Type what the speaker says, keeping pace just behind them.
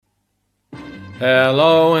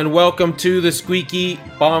Hello and welcome to the Squeaky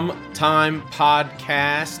Bum Time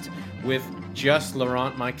Podcast with just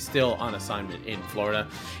Laurent Mike still on assignment in Florida.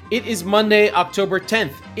 It is Monday, October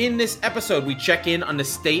 10th. In this episode, we check in on the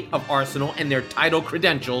state of Arsenal and their title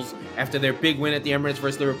credentials after their big win at the Emirates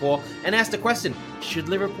versus Liverpool and ask the question, should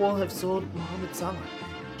Liverpool have sold Mohamed Salah?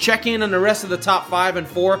 Check in on the rest of the top 5 and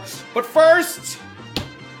 4. But first,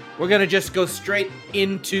 we're going to just go straight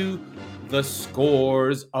into the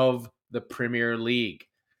scores of the Premier League.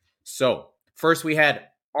 So, first we had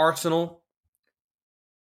Arsenal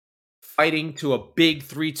fighting to a big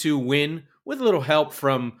 3-2 win with a little help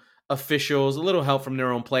from officials, a little help from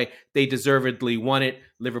their own play. They deservedly won it.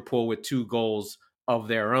 Liverpool with 2 goals of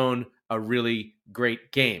their own. A really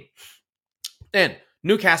great game. Then,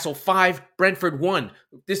 Newcastle 5, Brentford 1.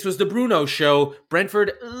 This was the Bruno show.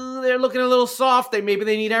 Brentford, they're looking a little soft. Maybe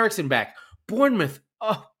they need Eriksen back. Bournemouth,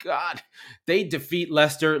 oh, God. They defeat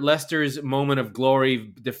Leicester. Leicester's moment of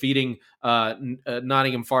glory defeating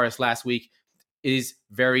Nottingham Forest last week is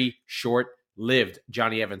very short-lived.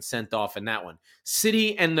 Johnny Evans sent off in that one.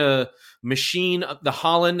 City and the machine, the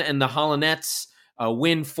Holland and the Hollandettes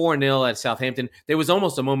win 4-0 at Southampton. There was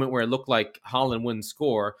almost a moment where it looked like Holland wouldn't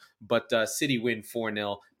score, but City win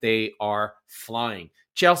 4-0. They are flying.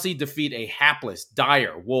 Chelsea defeat a hapless,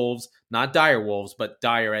 dire Wolves. Not dire Wolves, but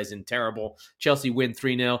dire as in terrible. Chelsea win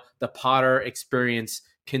 3-0. The Potter experience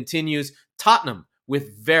continues. Tottenham,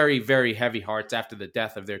 with very, very heavy hearts after the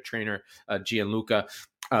death of their trainer, Gianluca,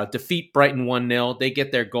 defeat Brighton 1-0. They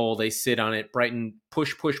get their goal. They sit on it. Brighton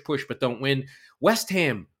push, but don't win. West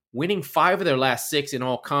Ham, winning 5 of their last 6 in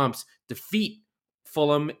all comps, defeat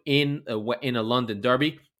Fulham in a London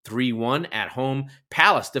derby. 3-1 at home.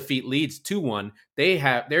 Palace defeat Leeds 2-1.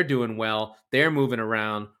 They're doing well. They're moving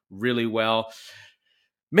around really well.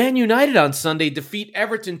 Man United on Sunday defeat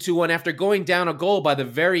Everton 2-1 after going down a goal by the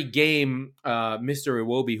very game Mr.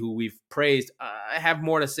 Iwobi, who we've praised. I have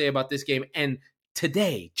more to say about this game. And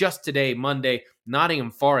today, just today, Monday, Nottingham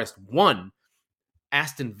Forest won.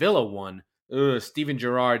 Aston Villa won. Steven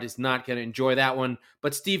Gerrard is not going to enjoy that one.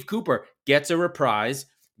 But Steve Cooper gets a reprise,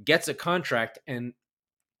 gets a contract, and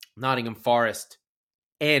Nottingham Forest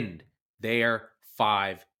end their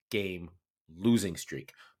 5-game losing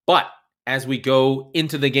streak. But as we go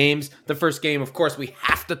into the games, the first game, of course, we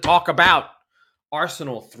have to talk about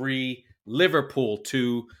Arsenal 3, Liverpool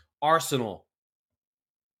 2. Arsenal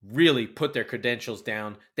really put their credentials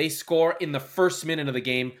down. They score in the first minute of the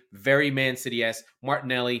game, very Man City-esque.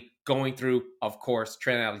 Martinelli going through, of course,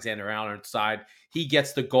 Trent Alexander-Arnold's side. He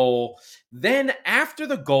gets the goal. Then after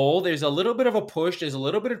the goal, there's a little bit of a push. There's a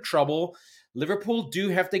little bit of trouble. Liverpool do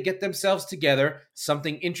have to get themselves together.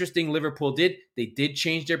 Something interesting Liverpool did. They did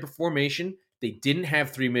change their formation. They didn't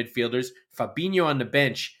have 3 midfielders. Fabinho on the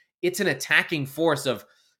bench. It's an attacking force of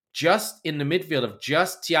just in the midfield of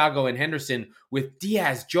just Thiago and Henderson with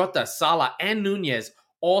Diaz, Jota, Salah, and Nunez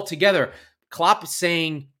all together. Klopp is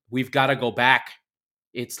saying, we've got to go back.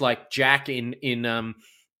 It's like Jack in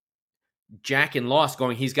Lost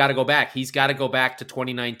going, he's got to go back. He's got to go back to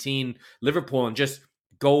 2019 Liverpool and just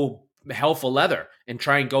go hell for leather and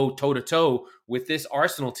try and go toe-to-toe with this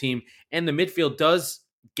Arsenal team. And the midfield does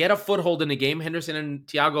get a foothold in the game. Henderson and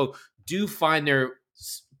Thiago do find their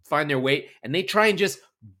weight, and they try and just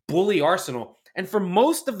bully Arsenal. And for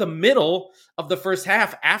most of the middle of the first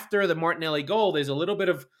half, after the Martinelli goal, there's a little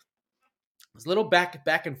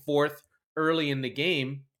back and forth early in the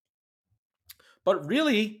game. But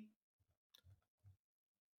really,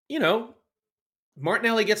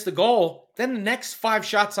 Martinelli gets the goal. Then the next 5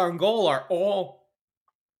 shots on goal are all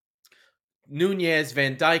Nunez,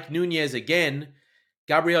 Van Dijk, Nunez again.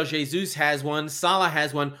 Gabriel Jesus has one. Salah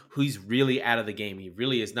has one. Who's really out of the game. He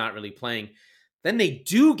really is not really playing. Then they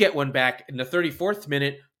do get one back in the 34th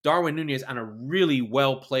minute. Darwin Nunez on a really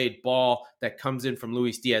well-played ball that comes in from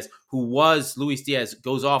Luis Diaz, Luis Diaz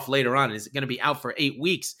goes off later on and is going to be out for 8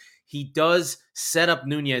 weeks. He does set up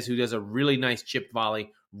Nunez, who does a really nice chip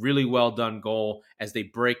volley, really well-done goal as they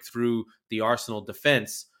break through the Arsenal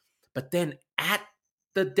defense. But then at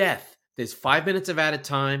the death, there's 5 minutes of added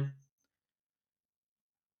time.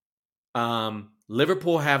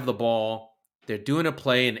 Liverpool have the ball. They're doing a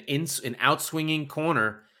play, an outswinging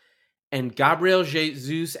corner, and Gabriel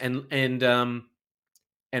Jesus and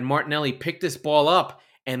Martinelli pick this ball up,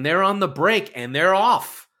 and they're on the break, and they're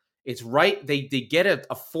off. It's right. They get a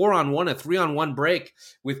 4-on-1, a 3-on-1 break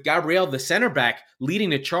with Gabriel, the center back, leading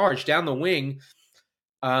the charge down the wing.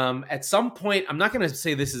 At some point, I'm not going to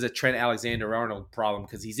say this is a Trent Alexander-Arnold problem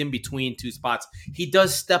because he's in between 2 spots. He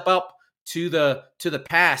does step up to the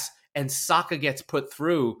pass, and Saka gets put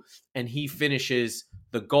through, and he finishes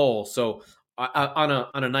the goal. So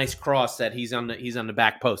on a nice cross that he's on the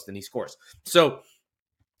back post and he scores. So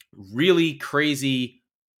really crazy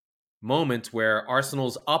moment where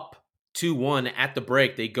Arsenal's up 2-1 at the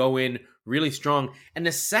break. They go in really strong, and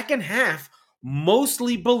the second half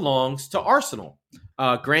mostly belongs to Arsenal.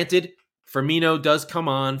 Granted, Firmino does come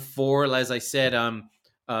on for, as I said,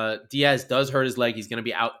 Diaz does hurt his leg. He's going to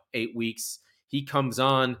be out 8 weeks. He comes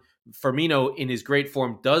on. Firmino, in his great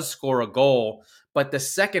form, does score a goal, but the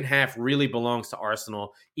second half really belongs to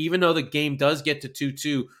Arsenal. Even though the game does get to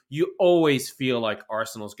 2-2, you always feel like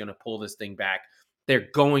Arsenal's going to pull this thing back. They're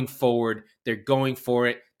going forward. They're going for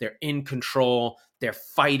it. They're in control. They're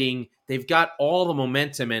fighting. They've got all the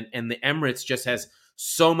momentum, and the Emirates just has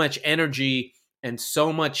so much energy and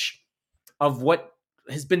so much of what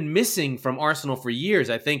has been missing from Arsenal for years.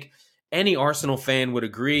 I think any Arsenal fan would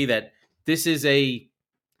agree that this is a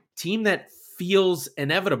team that feels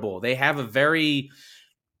inevitable. They have a very,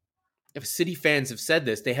 if City fans have said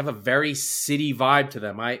this, they have a very City vibe to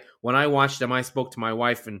them. When I watched them, I spoke to my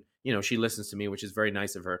wife, and she listens to me, which is very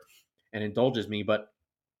nice of her and indulges me. But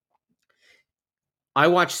I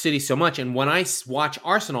watch City so much, and when I watch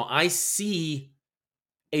Arsenal, I see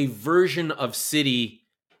a version of City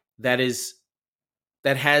that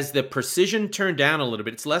has the precision turned down a little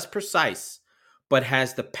bit. It's less precise, but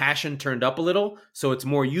has the passion turned up a little, so it's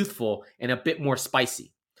more youthful and a bit more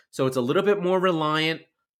spicy. So it's a little bit more reliant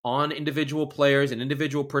on individual players and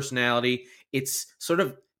individual personality. It's sort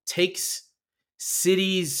of takes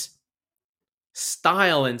City's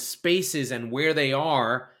style and spaces and where they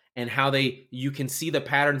are and how you can see the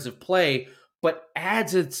patterns of play, but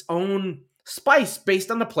adds its own spice based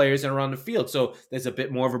on the players that are on the field. So there's a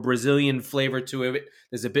bit more of a Brazilian flavor to it.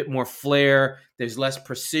 There's a bit more flair. There's less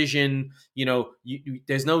precision.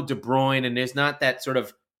 There's no De Bruyne, and there's not that sort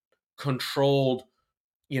of controlled.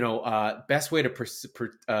 Best way to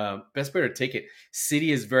take it.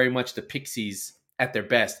 City is very much the Pixies at their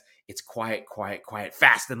best. It's quiet, quiet, quiet,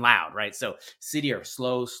 fast and loud, right? So City are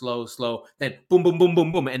slow, slow, slow, then boom, boom, boom,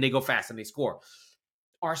 boom, boom, and they go fast and they score.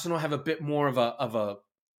 Arsenal have a bit more of a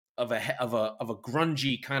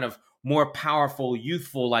grungy kind of more powerful,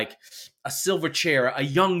 youthful, like a Silverchair, a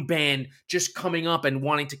young band just coming up and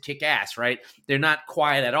wanting to kick ass, right? They're not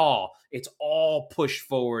quiet at all. It's all push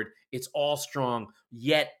forward. It's all strong.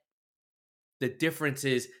 Yet the difference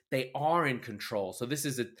is they are in control. So this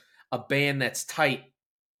is a band that's tight,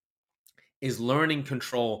 is learning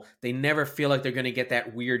control. They never feel like they're going to get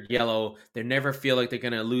that weird yellow. They never feel like they're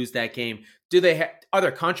going to lose that game. Are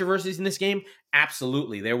there controversies in this game?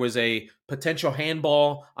 Absolutely. There was a potential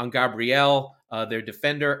handball on Gabriel, their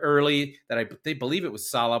defender, early that they believe it was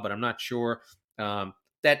Salah, but I'm not sure.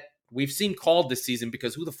 That we've seen called this season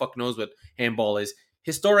because who the fuck knows what handball is.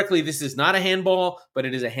 Historically, this is not a handball, but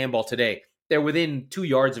it is a handball today. They're within 2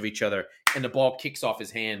 yards of each other, and the ball kicks off his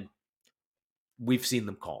hand. We've seen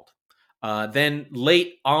them called. Then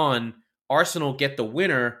late on, Arsenal get the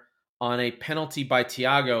winner on a penalty by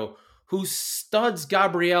Thiago, who studs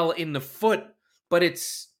Gabriel in the foot, but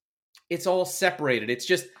it's all separated. It's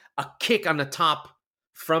just a kick on the top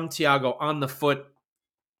from Thiago on the foot.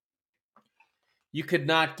 You could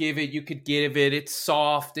not give it. You could give it. It's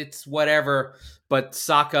soft. It's whatever. But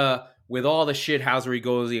Saka, with all the shithousery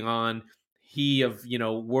going on, he of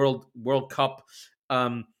World Cup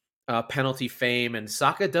penalty fame, and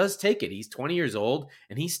Saka does take it. He's 20 years old,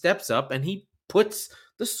 and he steps up and he puts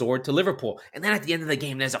the sword to Liverpool. And then at the end of the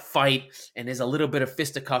game, there's a fight and there's a little bit of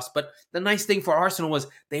fisticuffs. But the nice thing for Arsenal was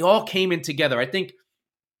they all came in together. I think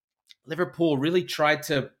Liverpool really tried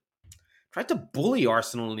to bully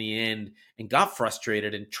Arsenal in the end and got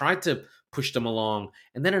frustrated and tried to push them along.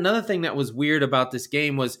 And then another thing that was weird about this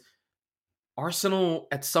game was Liverpool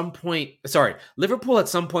at some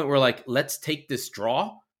point were like, let's take this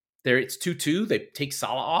draw. It's 2-2. They take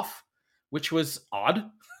Salah off, which was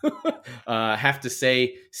odd. I have to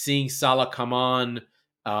say, seeing Salah come on,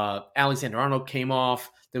 Alexander-Arnold came off.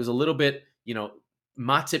 There was a little bit,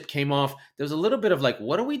 Matip came off. There was a little bit of like,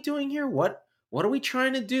 what are we doing here? What are we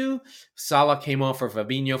trying to do? Salah came off for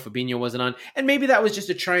Fabinho. Fabinho wasn't on. And maybe that was just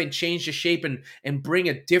to try and change the shape and bring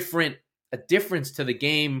a difference to the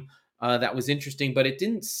game that was interesting. But it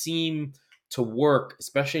didn't seem to work,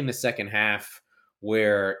 especially in the second half,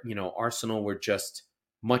 where, Arsenal were just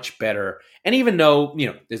much better. And even though,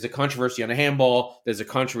 there's a controversy on a handball, there's a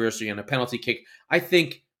controversy on a penalty kick, I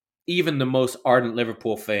think even the most ardent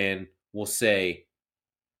Liverpool fan will say,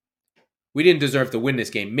 we didn't deserve to win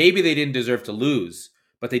this game. Maybe they didn't deserve to lose,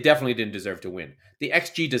 but they definitely didn't deserve to win. The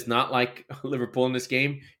XG does not like Liverpool in this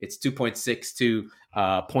game. It's 2.6 to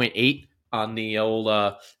 0.8. on the old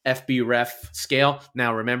FB ref scale.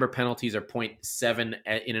 Now, remember, penalties are 0.7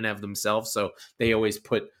 in and of themselves, so they always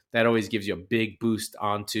put that always gives you a big boost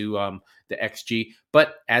onto the XG.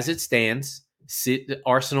 But as it stands,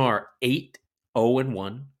 Arsenal are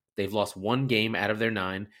 8-0-1. They've lost one game out of their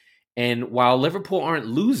 9. And while Liverpool aren't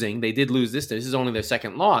losing, they did lose this. This is only their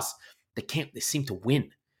second loss. They seem to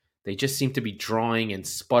win. They just seem to be drawing and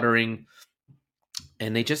sputtering,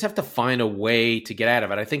 and they just have to find a way to get out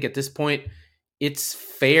of it. I think at this point, it's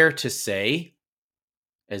fair to say,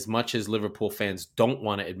 as much as Liverpool fans don't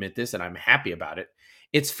want to admit this, and I'm happy about it,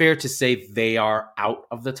 it's fair to say they are out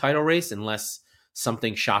of the title race unless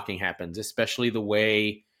something shocking happens, especially the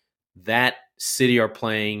way that City are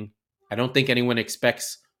playing. I don't think anyone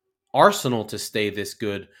expects Arsenal to stay this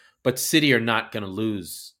good, but City are not going to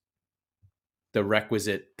lose the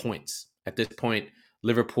requisite points. At this point,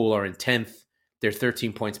 Liverpool are in 10th. They're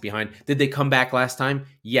 13 points behind. Did they come back last time?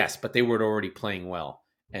 Yes, but they were already playing well.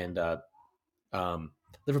 And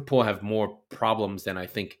Liverpool have more problems than I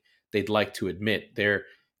think they'd like to admit. They're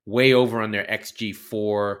way over on their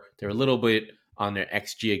XG4. They're a little bit on their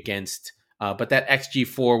XG against. But that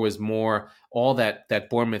XG4 was more all that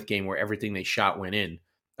Bournemouth game where everything they shot went in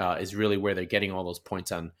is really where they're getting all those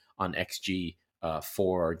points on XG4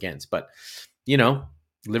 or against. But,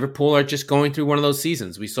 Liverpool are just going through one of those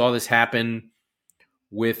seasons. We saw this happen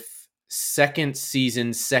with second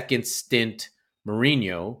stint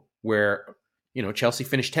Mourinho, where, Chelsea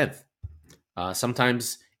finished 10th.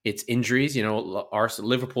 Sometimes it's injuries.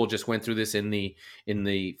 Liverpool just went through this in the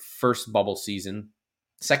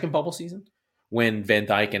second bubble season, when Van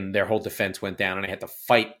Dijk and their whole defense went down and they had to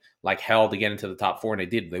fight like hell to get into the top 4, and they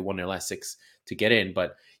did. They won their last 6 to get in.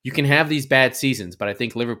 But you can have these bad seasons, but I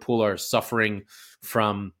think Liverpool are suffering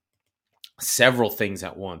from several things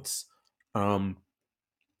at once.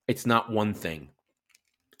 It's not one thing.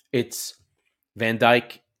 It's Van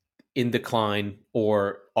Dijk in decline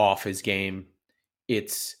or off his game.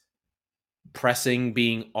 It's pressing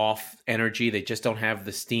being off energy. They just don't have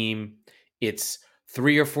the steam. It's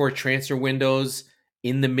 3 or 4 transfer windows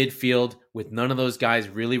in the midfield with none of those guys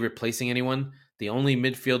really replacing anyone. The only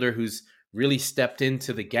midfielder who's really stepped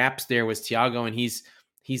into the gaps there was Thiago, and he's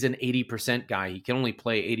an 80% guy. He can only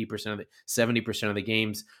play 70% of the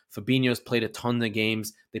games. Fabinho's played a ton of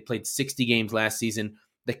games. They played 60 games last season.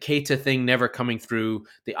 The Keita thing never coming through.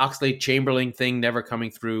 The Oxlade-Chamberlain thing never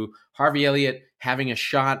coming through. Harvey Elliott having a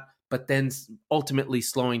shot, but then ultimately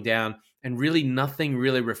slowing down, and really nothing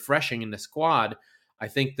really refreshing in the squad. I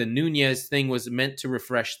think the Nunez thing was meant to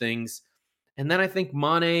refresh things. And then I think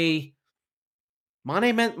Mane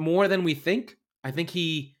meant more than we think. I think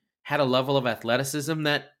he had a level of athleticism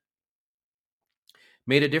that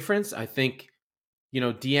made a difference. I think,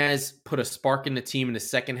 Diaz put a spark in the team in the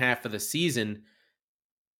second half of the season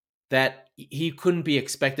that he couldn't be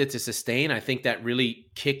expected to sustain. I think that really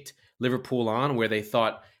kicked Liverpool on, where they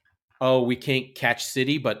thought, oh, we can't catch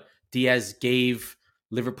City, but Diaz gave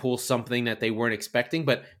Liverpool something that they weren't expecting.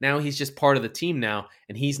 But now he's just part of the team now,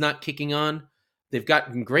 and he's not kicking on. They've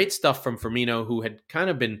gotten great stuff from Firmino, who had kind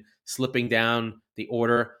of been slipping down the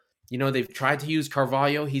order. They've tried to use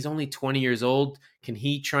Carvalho. He's only 20 years old. Can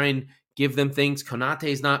he try and give them things?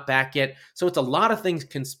 Konate's not back yet. So it's a lot of things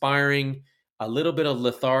conspiring, a little bit of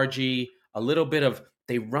lethargy, a little bit of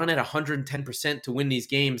they run at 110% to win these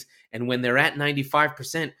games. And when they're at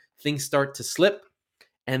 95%, things start to slip,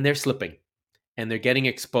 and they're slipping, and they're getting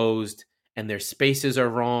exposed, and their spaces are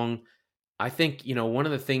wrong. I think, one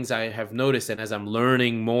of the things I have noticed, and as I'm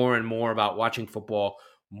learning more and more about watching football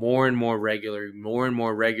more and more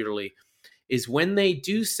regularly, is when they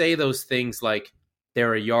do say those things like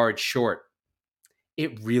they're a yard short,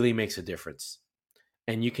 it really makes a difference.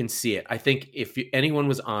 And you can see it. I think if anyone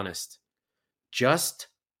was honest, just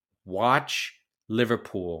watch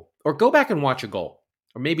Liverpool, or go back and watch a goal,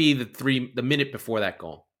 or maybe the minute before that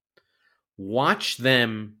goal. Watch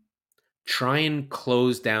them try and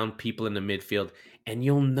close down people in the midfield, and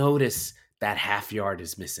you'll notice that half yard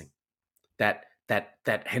is missing. That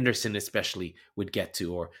Henderson especially would get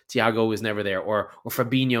to, or Thiago was never there, or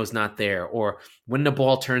Fabinho's not there, or when the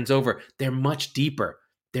ball turns over, they're much deeper.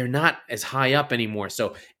 They're not as high up anymore,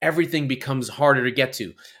 so everything becomes harder to get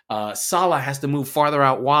to. Salah has to move farther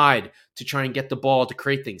out wide to try and get the ball to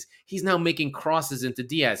create things. He's now making crosses into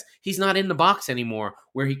Diaz. He's not in the box anymore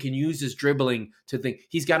where he can use his dribbling to think.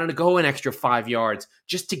 He's got to go an extra 5 yards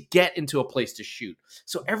just to get into a place to shoot.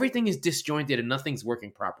 So everything is disjointed and nothing's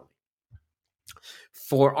working properly.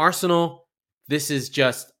 For Arsenal, this is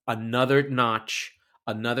just another notch,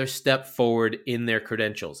 another step forward in their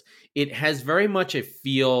credentials. It has very much a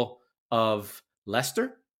feel of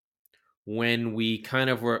Leicester, when we kind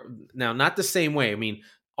of were now not the same way. I mean,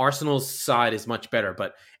 Arsenal's side is much better,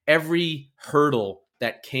 but every hurdle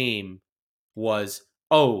that came was,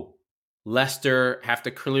 oh, Leicester have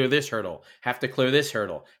to clear this hurdle, have to clear this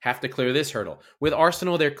hurdle, have to clear this hurdle. With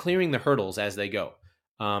Arsenal, they're clearing the hurdles as they go.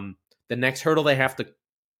 The next hurdle they have to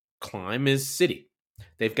climb is City.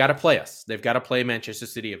 They've got to play us. They've got to play Manchester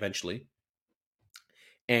City eventually.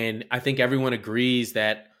 And I think everyone agrees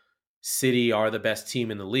that City are the best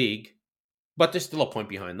team in the league, but there's still a point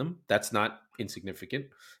behind them. That's not insignificant.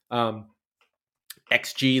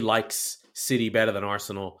 XG likes City better than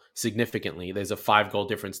Arsenal significantly. There's a 5-goal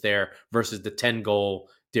difference there versus the 10-goal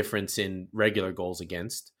difference in regular goals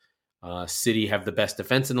against. City have the best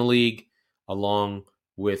defense in the league, along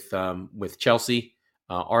with Chelsea.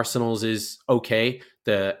 Arsenal's is okay.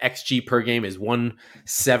 The XG per game is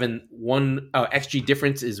 1.71. XG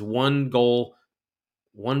difference is 1 goal,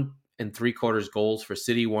 1 3/4 goals for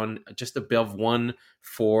City, one just above 1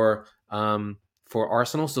 for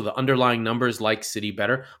Arsenal. So the underlying numbers like City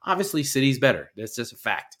better. Obviously, City's better. That's just a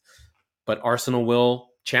fact. But Arsenal will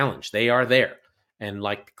challenge. They are there. And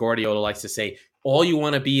like Guardiola likes to say, all you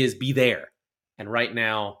want to be is be there. And right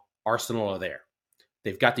now, Arsenal are there.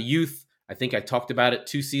 They've got the youth. I think I talked about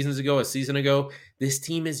it a season ago. This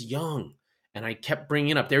team is young. And I kept bringing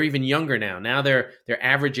it up. They're even younger now. Now their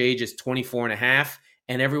average age is 24 and a half.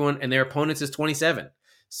 And their opponents is 27.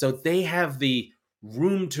 So they have the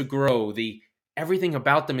room to grow. Everything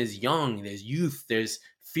about them is young. There's youth. There's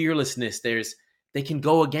fearlessness. They can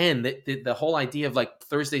go again. The whole idea of like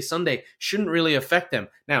Thursday, Sunday shouldn't really affect them.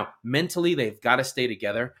 Now, mentally, they've got to stay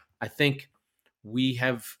together. I think we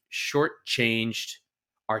have shortchanged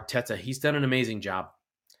Arteta. He's done an amazing job.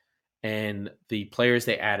 And the players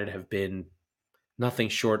they added have been nothing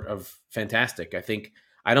short of fantastic.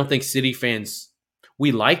 I don't think City fans,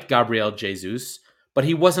 we liked Gabriel Jesus, but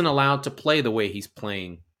he wasn't allowed to play the way he's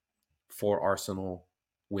playing for Arsenal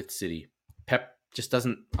with City. Pep just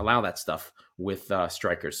doesn't allow that stuff with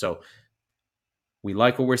strikers. So we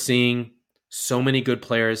like what we're seeing. So many good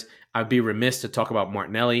players. I'd be remiss to talk about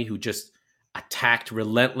Martinelli, who just attacked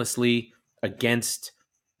relentlessly against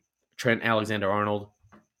Trent Alexander-Arnold.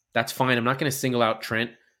 That's fine. I'm not going to single out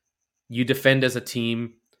Trent. You defend as a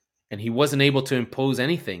team, and he wasn't able to impose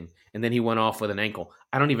anything, and then he went off with an ankle.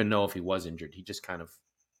 I don't even know if he was injured. He just kind of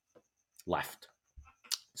left.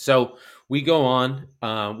 So we go on.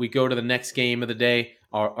 We go to the next game of the day.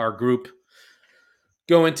 Our group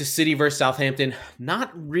go into City versus Southampton.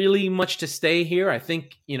 Not really much to stay here. I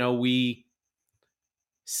think,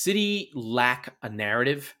 City lack a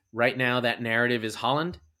narrative. Right now, that narrative is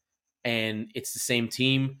Haaland, and it's the same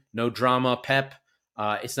team. No drama, Pep.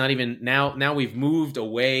 It's not even now we've moved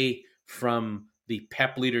away from the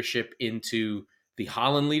Pep leadership into the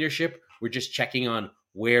Haaland leadership. We're just checking on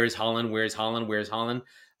where is Haaland.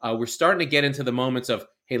 We're starting to get into the moments of,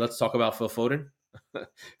 hey, let's talk about Phil Foden.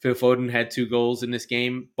 Phil Foden had 2 goals in this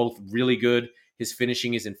game, both really good. His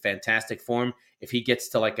finishing is in fantastic form. If he gets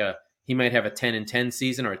to he might have a 10-10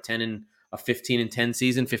 season or a 15-10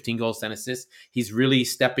 season, 15 goals, 10 assists. He's really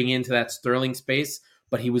stepping into that Sterling space,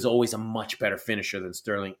 but he was always a much better finisher than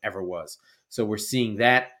Sterling ever was. So we're seeing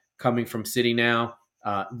that coming from City now.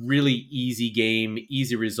 Really easy game,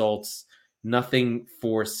 easy results. Nothing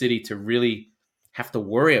for City to really have to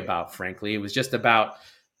worry about, frankly. It was just about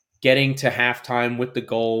getting to halftime with the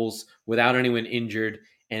goals without anyone injured.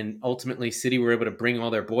 And ultimately, City were able to bring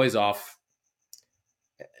all their boys off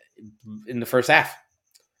in the first half.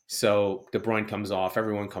 So De Bruyne comes off.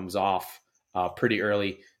 Everyone comes off pretty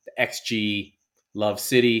early. The XG loves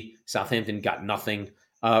City. Southampton got nothing.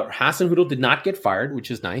 Hasenhüttl did not get fired,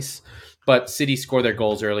 which is nice. But City scored their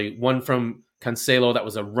goals early. One from Cancelo, that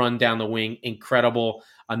was a run down the wing. Incredible.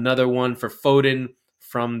 Another one for Foden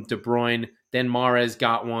from De Bruyne. Then Mahrez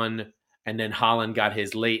got one. And then Haaland got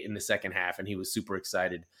his late in the second half, and he was super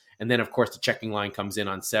excited. And then, of course, the checking line comes in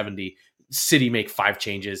on 70. City make 5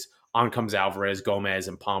 changes. On comes Alvarez, Gomez,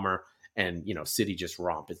 and Palmer. And, City just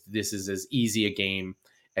romp. This is as easy a game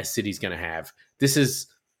as City's going to have. This is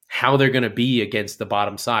how they're going to be against the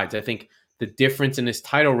bottom sides. I think the difference in this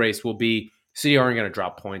title race will be City aren't going to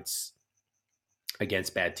drop points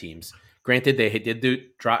against bad teams. Granted, they did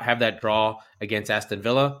have that draw against Aston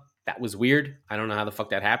Villa. That was weird. I don't know how the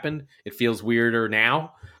fuck that happened. It feels weirder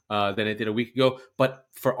now than it did a week ago. But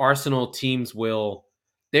for Arsenal, teams will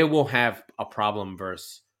have a problem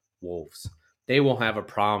versus Wolves. They will have a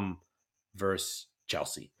problem versus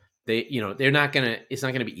Chelsea. They're not gonna. It's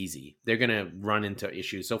not gonna be easy. They're gonna run into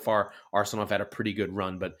issues. So far, Arsenal have had a pretty good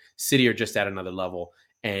run, but City are just at another level.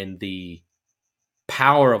 And the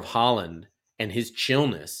power of Haaland and his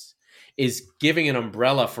chillness is giving an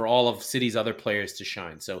umbrella for all of City's other players to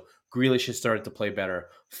shine. So Grealish has started to play better.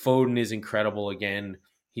 Foden is incredible again.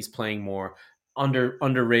 He's playing more.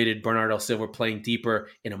 Underrated Bernardo Silva playing deeper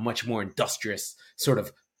in a much more industrious sort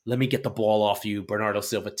of let me get the ball off you, Bernardo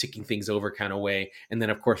Silva ticking things over kind of way. And then,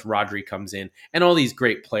 of course, Rodri comes in. And all these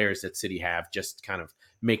great players that City have just kind of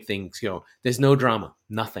make things go. There's no drama,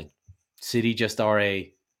 nothing. City just are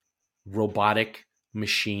a robotic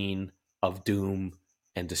machine of doom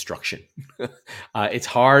and destruction. It's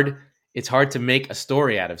hard. It's hard to make a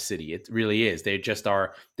story out of City. It really is. They just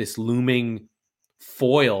are this looming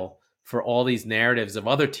foil for all these narratives of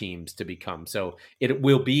other teams to become. So it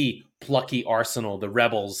will be plucky Arsenal, the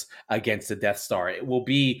rebels against the Death Star. It will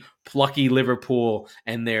be plucky Liverpool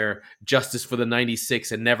and their justice for the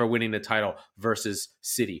 96 and never winning the title versus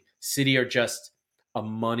City. City are just a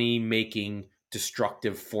money-making,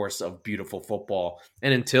 destructive force of beautiful football.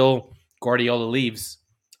 And until Guardiola leaves,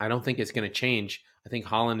 I don't think it's going to change. I think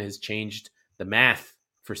Holland has changed the math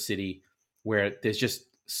for City where there's just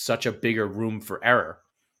such a bigger room for error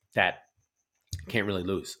that can't really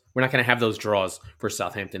lose. We're not going to have those draws for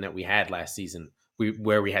Southampton that we had last season,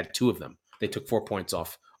 where we had two of them. They took 4 points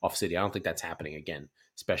off City. I don't think that's happening again,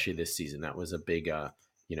 especially this season. That was a big,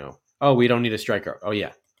 oh, we don't need a striker. Oh,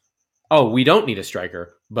 yeah. Oh, we don't need a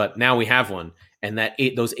striker, but now we have one. And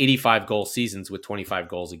those 85 goal seasons with 25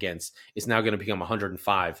 goals against is now going to become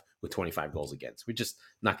 105 with 25 goals against. We're just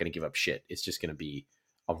not going to give up shit. It's just going to be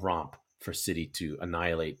a romp for City to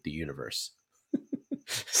annihilate the universe.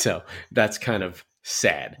 So that's kind of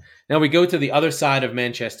sad. Now we go to the other side of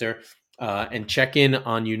Manchester and check in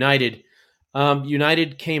on United.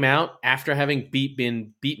 United came out after having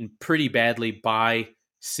been beaten pretty badly by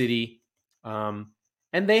City. And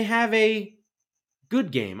they have a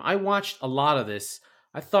good game. I watched a lot of this.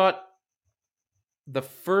 I thought the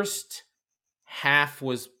first half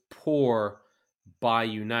was poor by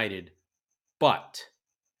United, but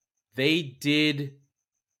they did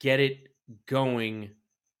get it going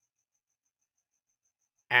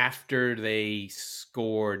after they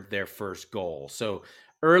scored their first goal. So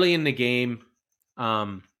early in the game,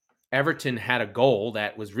 Everton had a goal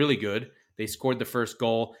that was really good. They scored the first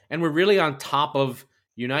goal and were really on top of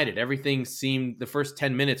United. Everything seemed, the first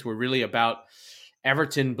 10 minutes were really about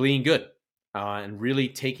Everton being good and really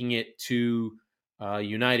taking it to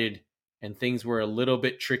United, and things were a little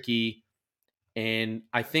bit tricky. And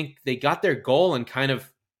I think they got their goal and kind of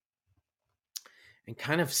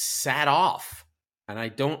sat off. And I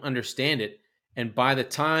don't understand it. And by the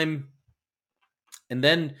time, and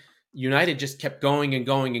then United just kept going and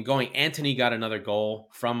going and going. Antony got another goal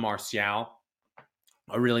from Martial,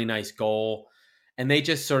 a really nice goal. And they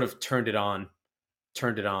just sort of turned it on.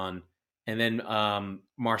 And then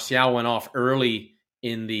Martial went off early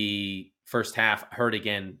in the first half, hurt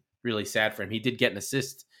again, really sad for him. He did get an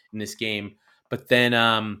assist in this game. But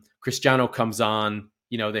then Cristiano comes on,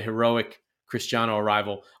 the heroic Cristiano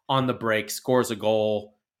arrival on the break, scores a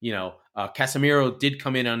goal. Casemiro did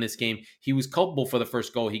come in on this game. He was culpable for the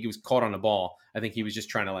first goal. He was caught on the ball. I think he was just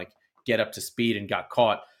trying to get up to speed and got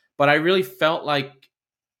caught. But I really felt like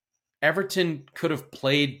Everton could have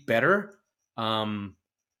played better.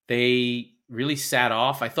 They really sat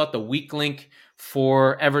off. I thought the weak link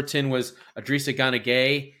for Everton was Idrissa Gana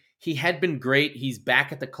Gueye. He had been great. He's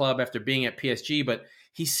back at the club after being at PSG, but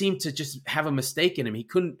he seemed to just have a mistake in him. He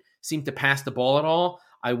couldn't seem to pass the ball at all.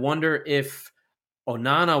 I wonder if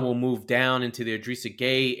Onana will move down into the Idrissa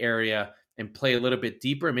Gueye area and play a little bit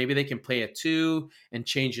deeper. Maybe they can play a 2 and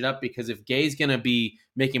change it up, because if Gueye's going to be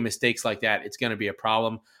making mistakes like that, it's going to be a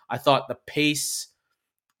problem. I thought the pace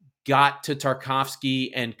got to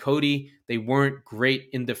Tarkowski and Cody. They weren't great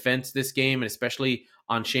in defense this game, and especially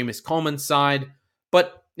on Seamus Coleman's side.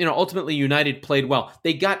 But, ultimately United played well.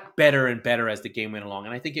 They got better and better as the game went along.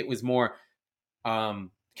 And I think it was more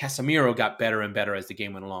Casemiro got better and better as the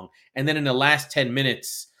game went along. And then in the last 10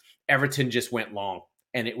 minutes, Everton just went long.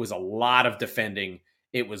 And it was a lot of defending.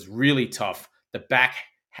 It was really tough. The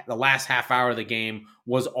last half hour of the game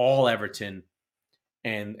was all Everton.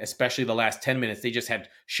 And especially the last 10 minutes, they just had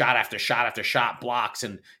shot after shot after shot blocks.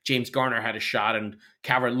 And James Garner had a shot, and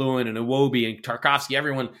Calvert-Lewin and Iwobi and Tarkowski,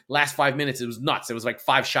 everyone, last 5 minutes, it was nuts. It was like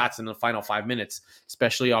 5 shots in the final 5 minutes,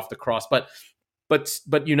 especially off the cross. But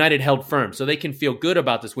United held firm, so they can feel good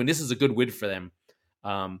about this win. This is a good win for them.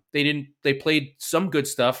 They played some good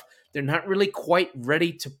stuff. They're not really quite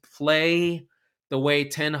ready to play the way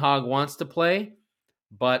Ten Hag wants to play,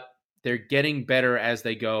 but they're getting better as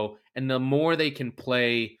they go. And the more they can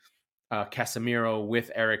play Casemiro with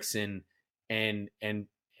Eriksen and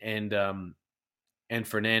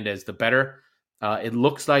Fernandez, the better. It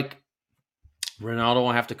looks like Ronaldo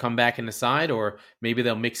will have to come back in the side, or maybe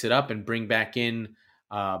they'll mix it up and put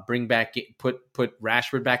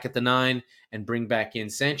Rashford back at the 9 and bring back in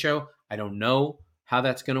Sancho. I don't know how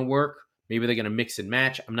that's going to work. Maybe they're going to mix and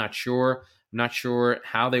match. I'm not sure. I'm not sure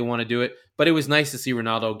how they want to do it, but it was nice to see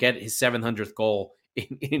Ronaldo get his 700th goal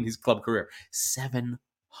in his club career.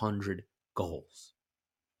 700 goals.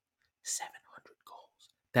 700 goals.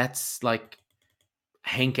 That's like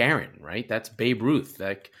Hank Aaron, right? That's Babe Ruth.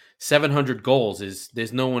 Like 700 goals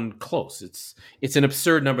there's no one close. It's an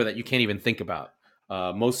absurd number that you can't even think about.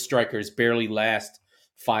 Most strikers barely last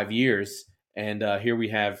 5 years, and here we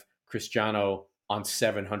have Cristiano on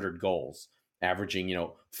 700 goals, averaging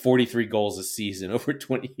 43 goals a season over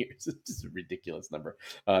 20 years. It's just a ridiculous number.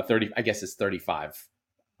 30, I guess it's 35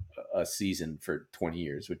 a season for 20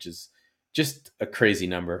 years, which is just a crazy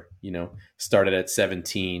number. Started at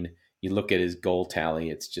 17. You look at his goal tally,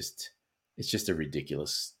 it's just a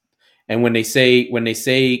ridiculous. And when they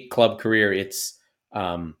say club career, it's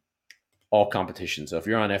all competition. So if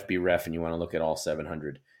you're on FB Ref and you want to look at all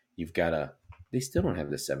 700, you've got to. They still don't have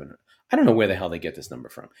this 700. I don't know where the hell they get this number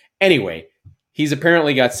from. Anyway, he's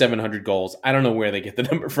apparently got 700 goals. I don't know where they get the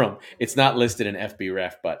number from. It's not listed in FB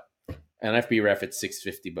Ref, but on FB Ref it's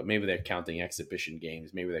 650. But maybe they're counting exhibition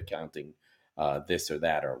games. Maybe they're counting this or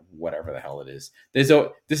that or whatever the hell it is. This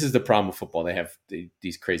is the problem with football. They have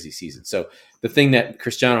these crazy seasons. So the thing that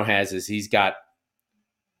Cristiano has is he's got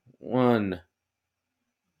 1,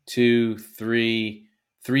 2, 3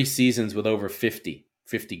 seasons with over 50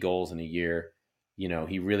 goals in a year.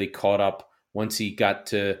 He really caught up once he got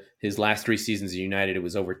to his last 3 seasons at United. It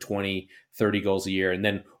was over 20, 30 goals a year. And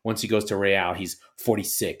then once he goes to Real, he's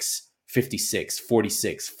 46, 56,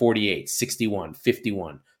 46, 48, 61,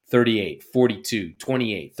 51, 38, 42,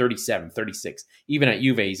 28, 37, 36. Even at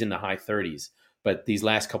Juve, he's in the high 30s. But these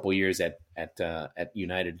last couple of years at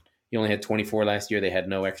United, he only had 24 last year. They had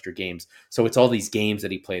no extra games. So it's all these games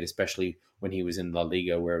that he played, especially when he was in La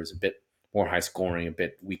Liga, where it was a bit more high scoring, a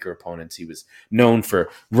bit weaker opponents. He was known for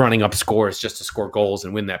running up scores just to score goals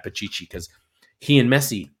and win that Pichichi, because he and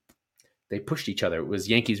Messi, they pushed each other. It was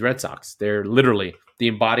Yankees Red Sox. They're literally the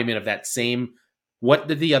embodiment of that same. What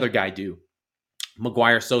did the other guy do?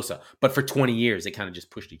 Maguire, Sosa. But for 20 years, they kind of just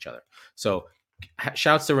pushed each other. So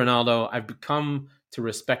shouts to Ronaldo. I've become to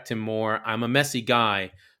respect him more. I'm a Messi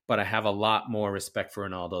guy, but I have a lot more respect for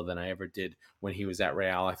Ronaldo than I ever did when he was at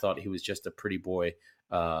Real. I thought he was just a pretty boy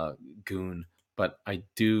goon, but I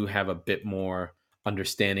do have a bit more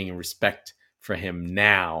understanding and respect for him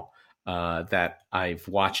now that I've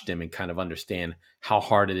watched him and kind of understand how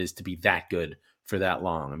hard it is to be that good for that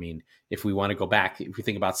long. I mean, if we want to go back, if we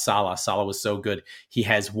think about Salah was so good. He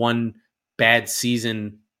has one bad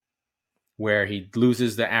season where he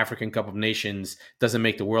loses the African Cup of Nations, doesn't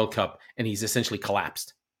make the World Cup, and he's essentially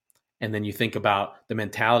collapsed. And then you think about the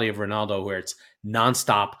mentality of Ronaldo, where it's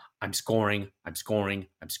nonstop. I'm scoring.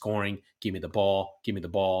 Give me the ball.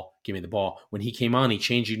 When he came on, he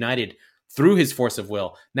changed United through his force of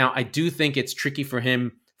will. Now, I do think it's tricky for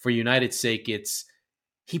him for United's sake.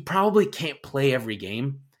 He probably can't play every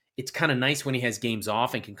game. It's kind of nice when he has games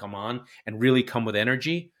off and can come on and really come with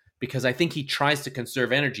energy, because I think he tries to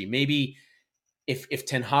conserve energy. Maybe if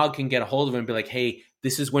Ten Hag can get a hold of him and be like, hey,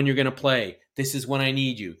 this is when you're going to play. This is when I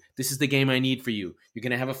need you. This is the game I need for you. You're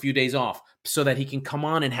going to have a few days off, so that he can come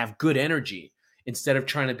on and have good energy instead of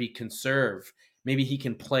trying to be conserved. Maybe he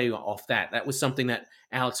can play off that. That was something that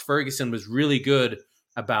Alex Ferguson was really good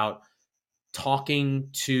about, talking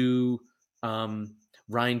to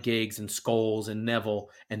Ryan Giggs and Scholes and Neville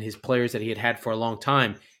and his players that he had for a long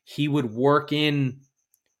time. He would work in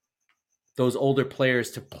those older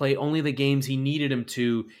players to play only the games he needed them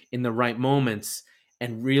to in the right moments,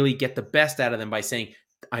 and really get the best out of them by saying,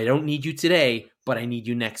 I don't need you today, but I need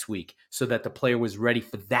you next week, so that the player was ready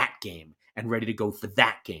for that game and ready to go for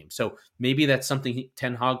that game. So maybe that's something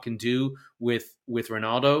Ten Hag can do with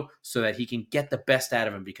Ronaldo, so that he can get the best out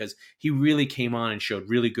of him, because he really came on and showed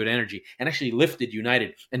really good energy and actually lifted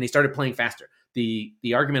United, and they started playing faster. The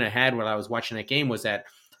argument I had when I was watching that game was that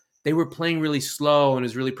they were playing really slow and it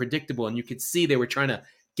was really predictable, and you could see they were trying to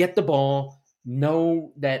get the ball,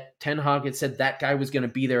 know that Ten Hag had said that guy was going to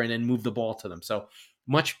be there, and then move the ball to them. So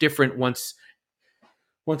much different once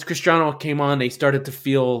Cristiano came on, they started to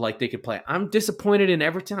feel like they could play. I'm disappointed in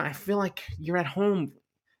Everton. I feel like you're at home.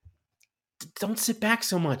 Don't sit back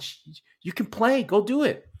so much. You can play. Go do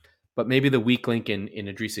it. But maybe the weak link in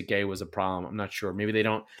Idrissa Gueye was a problem. I'm not sure. Maybe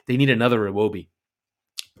they need another Iwobi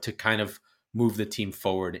to kind of move the team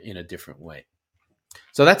forward in a different way.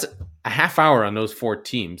 So that's a half hour on those 4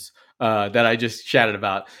 teams that I just chatted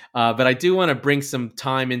about. But I do want to bring some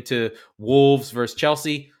time into Wolves versus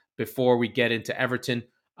Chelsea. before we get into Everton.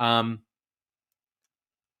 I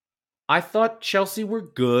thought Chelsea were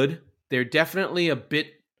good. They're definitely a bit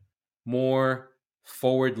more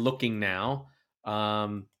forward looking now.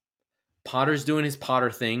 Potter's doing his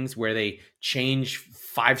Potter things where they change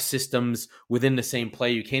 5 systems within the same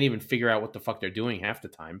play. You can't even figure out what the fuck they're doing half the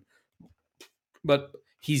time. But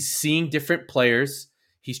he's seeing different players.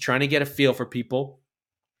 He's trying to get a feel for people.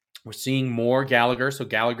 We're seeing more Gallagher. So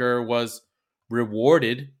Gallagher was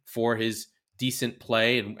rewarded for his decent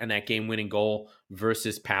play and that game-winning goal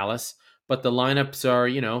versus Palace. But the lineups are,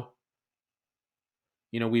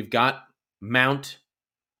 we've got Mount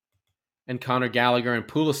and Conor Gallagher and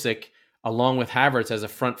Pulisic, along with Havertz as a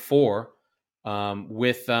front four,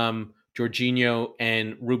 with Jorginho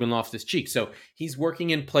and Ruben Loftus-Cheek. So he's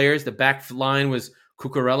working in players. The back line was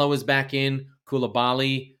Cucurella was back in,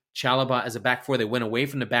 Koulibaly, Chalobah as a back four. They went away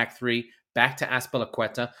from the back three, back to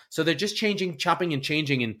Azpilicueta. So they're just chopping and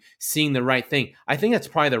changing and seeing the right thing. I think that's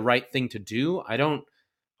probably the right thing to do.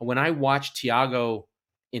 When I watch Thiago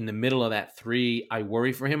in the middle of that three, I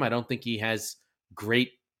worry for him. I don't think he has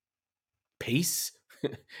great pace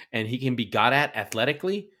and he can be got at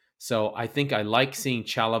athletically. So I think I like seeing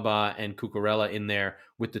Chalobah and Cucurella in there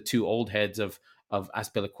with the two old heads of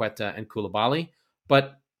Azpilicueta and Koulibaly.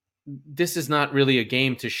 But this is not really a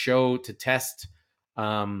game to test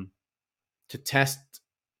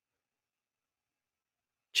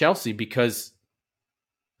Chelsea, because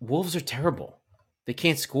Wolves are terrible. They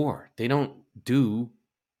can't score. They don't do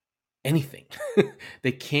anything.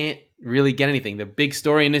 They can't really get anything. The big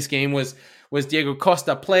story in this game was Diego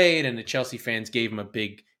Costa played, and the Chelsea fans gave him a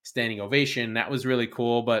big standing ovation. That was really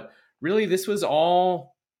cool. But really, this was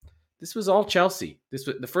all Chelsea.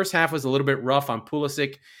 The first half was a little bit rough on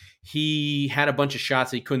Pulisic. He had a bunch of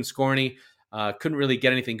shots. He couldn't score any. Couldn't really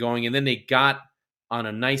get anything going. And then they got on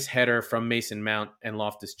a nice header from Mason Mount and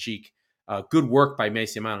Loftus-Cheek. Good work by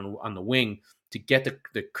Mason Mount on the wing to get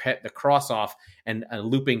the cross off, and a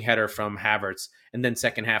looping header from Havertz. And then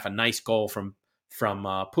second half, a nice goal from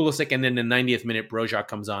Pulisic. And then the 90th minute, Broja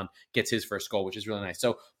comes on, gets his first goal, which is really nice.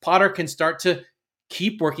 So Potter can start to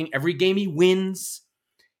keep working. Every game he wins,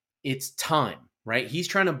 it's time, right? He's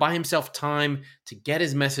trying to buy himself time to get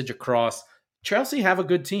his message across. Chelsea have a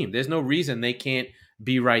good team. There's no reason they can't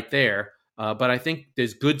be right there. But I think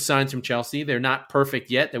there's good signs from Chelsea. They're not perfect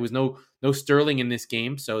yet. There was no Sterling in this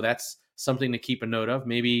game, so that's something to keep a note of.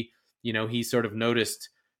 Maybe, he sort of noticed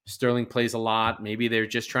Sterling plays a lot. Maybe they're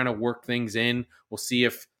just trying to work things in. We'll see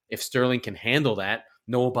if Sterling can handle that.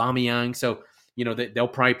 No Aubameyang. So, they'll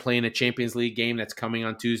probably play in a Champions League game that's coming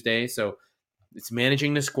on Tuesday. So it's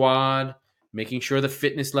managing the squad, making sure the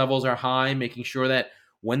fitness levels are high, making sure that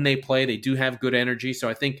when they play, they do have good energy. So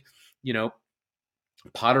I think,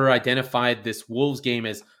 Potter identified this Wolves game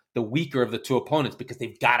as the weaker of the two opponents, because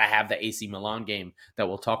they've got to have the AC Milan game that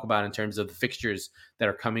we'll talk about in terms of the fixtures that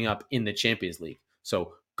are coming up in the Champions League.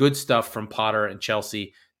 So good stuff from Potter and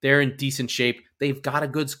Chelsea. They're in decent shape. They've got a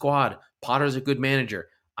good squad. Potter's a good manager.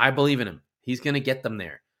 I believe in him. He's going to get them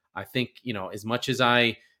there. I think, as much as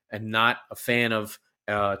I am not a fan of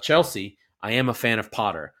Chelsea, I am a fan of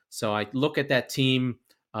Potter. So I look at that team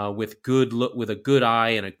with a good eye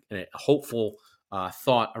and a hopeful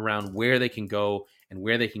thought around where they can go and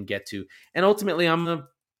where they can get to. And ultimately, I'm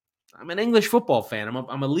an English football fan.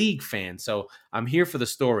 I'm a league fan, so I'm here for the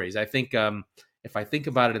stories. I think if I think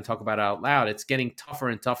about it and talk about it out loud, it's getting tougher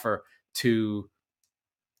and tougher to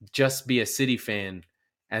just be a City fan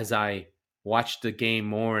as I watch the game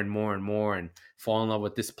more and more and more and fall in love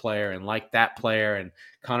with this player and like that player. And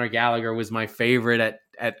Conor Gallagher was my favorite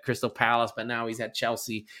at Crystal Palace, but now he's at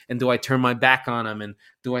Chelsea. And do I turn my back on him? And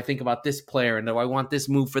do I think about this player? And do I want this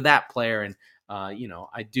move for that player? And,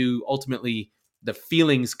 I do. Ultimately, the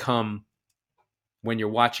feelings come when you're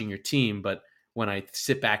watching your team. But when I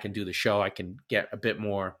sit back and do the show, I can get a bit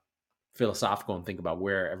more philosophical and think about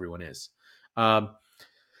where everyone is.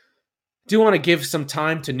 Do want to give some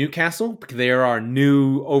time to Newcastle, because there are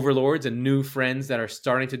new overlords and new friends that are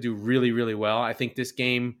starting to do really, really well. I think this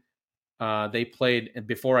game they played, and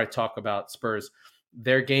before I talk about Spurs,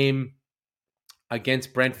 their game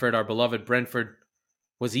against Brentford, our beloved Brentford,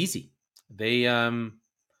 was easy.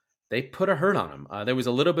 They put a hurt on them. There was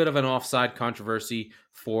a little bit of an offside controversy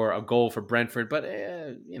for a goal for Brentford, but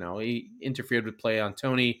he interfered with play on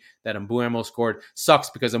Tony that Mbeumo scored. Sucks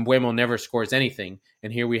because Mbeumo never scores anything,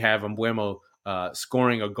 and here we have Mbeumo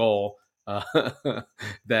scoring a goal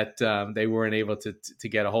that they weren't able to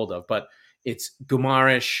get a hold of. But it's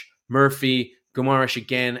Gumarish, Murphy, Gumarish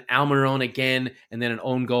again, Almiron again, and then an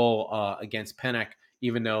own goal against Pennock,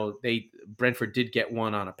 even though Brentford did get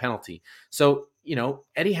one on a penalty. So,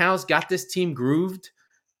 Eddie Howe's got this team grooved.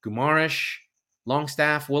 Gumarish,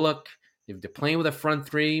 Longstaff, Willock. They're playing with a front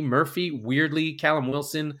three. Murphy, weirdly, Callum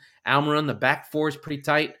Wilson, Almiron. The back four is pretty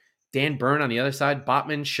tight. Dan Burn on the other side.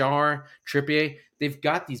 Botman, Schär, Trippier. They've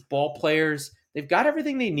got these ball players. They've got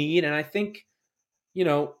everything they need. And I think,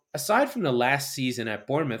 aside from the last season at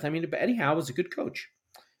Bournemouth, I mean, Eddie Howe was a good coach.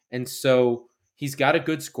 And so he's got a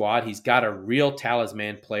good squad. He's got a real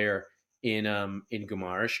talisman player in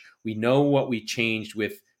Gumarish. We know what we changed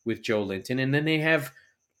with Joe Linton. And then they have,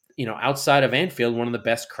 outside of Anfield, one of the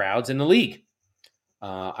best crowds in the league.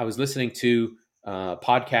 I was listening to a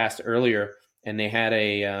podcast earlier, and they had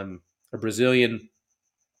a Brazilian,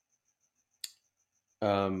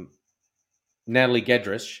 Natalie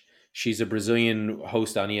Gedrich. She's a Brazilian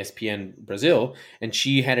host on ESPN Brazil, and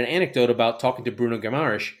she had an anecdote about talking to Bruno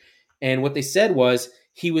Guimaraes. And what they said was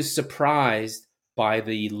he was surprised by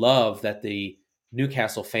the love that the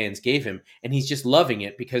Newcastle fans gave him, and he's just loving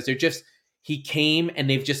it because he came and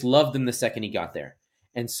they've just loved him the second he got there.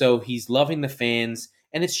 And so he's loving the fans,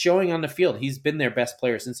 and it's showing on the field. He's been their best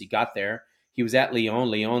player since he got there. He was at Lyon.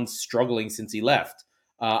 Lyon's struggling since he left.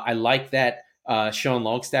 I like that Sean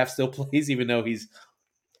Longstaff still plays, even though he's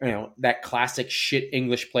that classic shit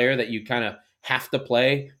English player that you kind of have to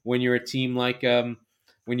play when you're a team like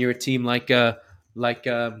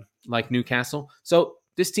Newcastle. So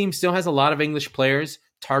this team still has a lot of English players.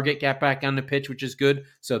 Target got back on the pitch, which is good.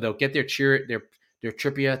 So they'll get their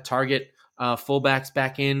Trippier, Target fullbacks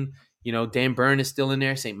back in. Dan Burn is still in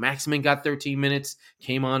there. St. Maximin got 13 minutes,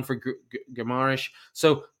 came on for Guimaraes.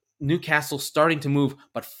 So Newcastle's starting to move,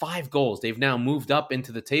 but 5 goals. They've now moved up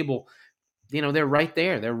into the table. They're right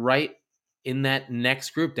there. They're right in that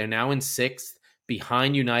next group. They're now in 6th,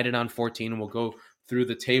 behind United on 14, and we'll go through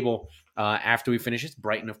the table after we finish this.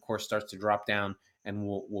 Brighton, of course, starts to drop down, and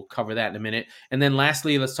we'll cover that in a minute. And then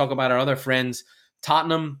lastly, let's talk about our other friends.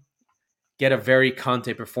 Tottenham get a very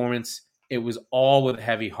Conte performance. It was all with a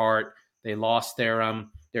heavy heart. They lost their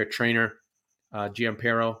trainer,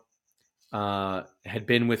 Giampero, had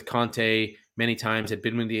been with Conte many times, had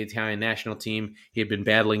been with the Italian national team. He had been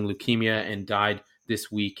battling leukemia and died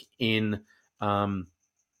this week in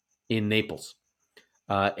Naples.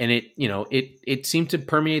 And it seemed to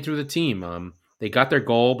permeate through the team. They got their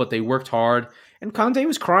goal, but they worked hard. And Conte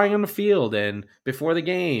was crying on the field and before the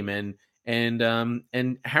game, and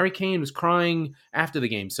Harry Kane was crying after the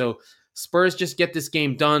game. So Spurs just get this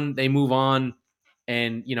game done. They move on,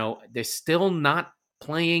 and they're still not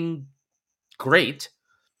playing great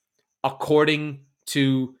according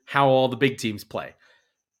to how all the big teams play.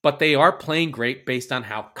 But they are playing great based on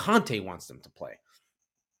how Conte wants them to play.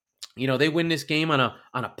 They win this game on a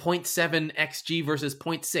 0.7 XG versus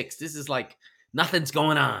 0.6. This is like nothing's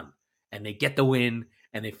going on. And they get the win,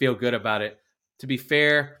 and they feel good about it. To be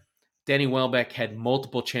fair, Danny Welbeck had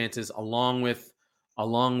multiple chances along with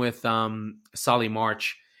Solly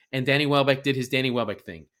March. And Danny Welbeck did his Danny Welbeck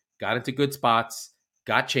thing. Got into good spots,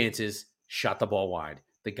 got chances, shot the ball wide.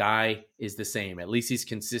 The guy is the same. At least he's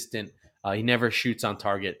consistent. He never shoots on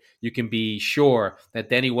target. You can be sure that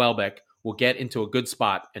Danny Welbeck will get into a good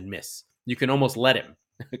spot and miss. You can almost let him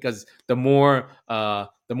because the more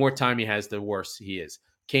time he has, the worse he is.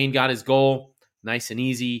 Kane got his goal, nice and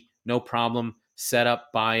easy, no problem. Set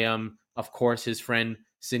up by, of course, his friend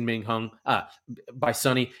Sin Ming Hung, by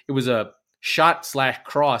Sonny. It was a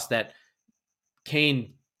shot/cross that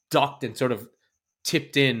Kane ducked and sort of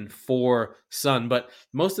tipped in for Son. But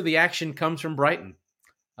most of the action comes from Brighton.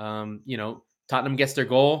 Tottenham gets their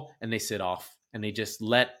goal and they sit off and they just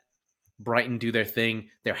let Brighton do their thing.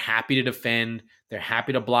 They're happy to defend. They're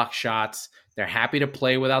happy to block shots. They're happy to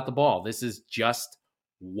play without the ball. This is just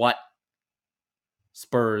what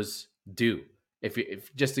Spurs do.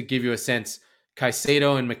 If just to give you a sense,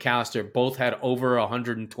 Caicedo and McAllister both had over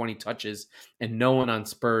 120 touches, and no one on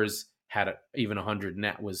Spurs had even 100, and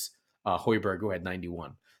that was Højbjerg, who had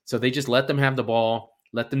 91. So they just let them have the ball,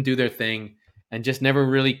 let them do their thing, and just never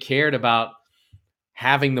really cared about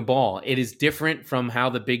having the ball. It is different from how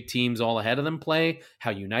the big teams all ahead of them play,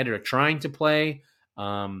 how United are trying to play.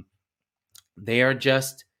 They are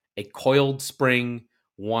just a coiled spring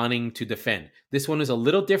wanting to defend. This one is a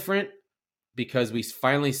little different because we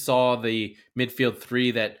finally saw the midfield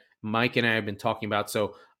three that Mike and I have been talking about.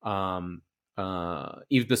 So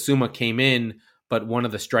Yves Bissouma came in, but one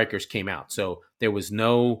of the strikers came out. So there was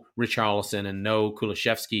no Richarlison and no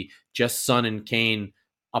Kulusevski, just Son and Kane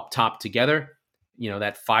up top together.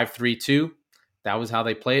 That 5-3-2, that was how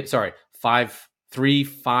they played. Sorry,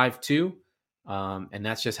 5-3-5-2. And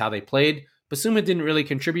that's just how they played. Bissouma didn't really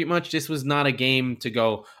contribute much. This was not a game to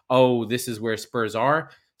go, oh, this is where Spurs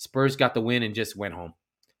are. Spurs got the win and just went home.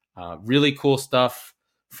 Really cool stuff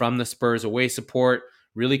from the Spurs away support.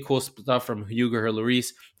 Really cool stuff from Hugo Lloris.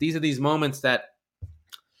 These are these moments that,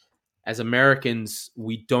 as Americans,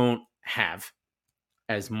 we don't have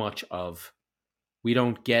as much of. We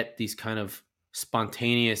don't get these kind of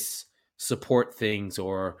spontaneous support things,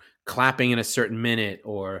 or clapping in a certain minute,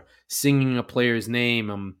 or singing a player's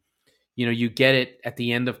name. You get it at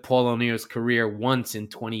the end of Paul O'Neill's career once in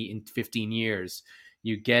 15 years.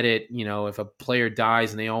 You get it, if a player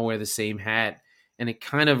dies and they all wear the same hat. And it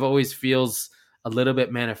kind of always feels a little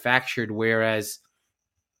bit manufactured, whereas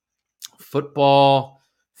football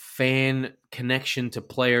fan connection to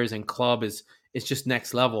players and club is just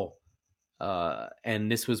next level.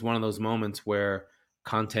 And this was one of those moments where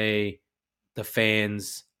Conte, the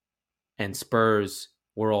fans, and Spurs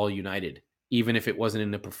were all united. Even if it wasn't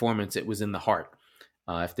in the performance, it was in the heart.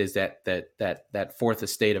 If there's that fourth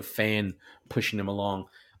estate of fan pushing them along.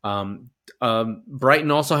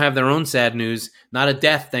 Brighton also have their own sad news. Not a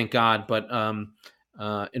death, thank God, but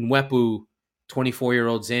Nwepu,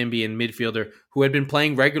 24-year-old Zambian midfielder who had been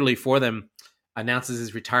playing regularly for them, announces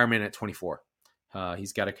his retirement at 24.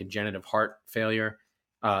 He's got a congenital heart failure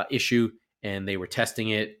issue, and they were testing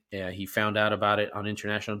it. He found out about it on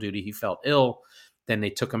international duty. He felt ill. Then they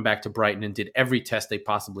took him back to Brighton and did every test they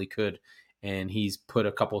possibly could. And he's put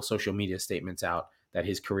a couple of social media statements out that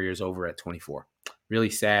his career is over at 24. Really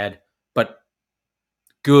sad, but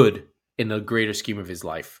good in the greater scheme of his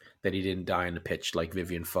life that he didn't die on the pitch like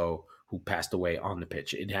Vivian Foe, who passed away on the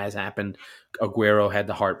pitch. It has happened. Aguero had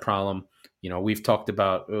the heart problem. We've talked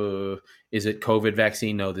about, is it COVID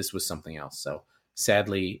vaccine? No, this was something else. So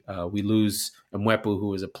sadly, we lose Nwepu, who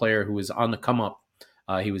was a player who was on the come up.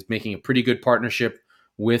 He was making a pretty good partnership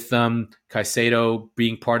with Caicedo,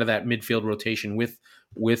 being part of that midfield rotation with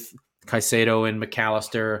Caicedo and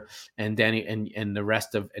McAllister and Danny and the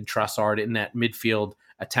rest of and Trossard in that midfield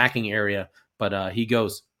attacking area. But he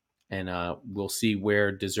goes, and we'll see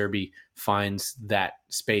where De Zerbi finds that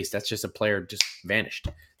space. That's just a player just vanished.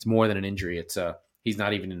 It's more than an injury. It's he's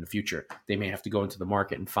not even in the future. They may have to go into the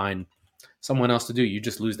market and find someone else to do. You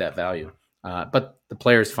just lose that value. But the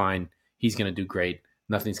player's fine. He's going to do great.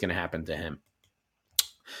 Nothing's going to happen to him.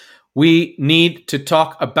 We need to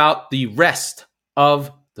talk about the rest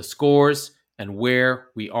of the scores and where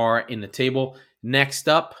we are in the table. Next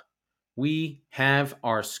up, we have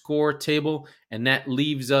our score table, and that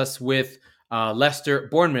leaves us with Leicester,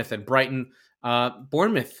 Bournemouth, and Brighton.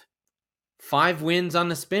 Bournemouth, 5 wins on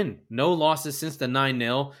the spin. No losses since the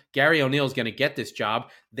 9-0. Gary O'Neil is going to get this job.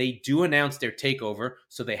 They do announce their takeover,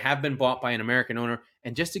 so they have been bought by an American owner.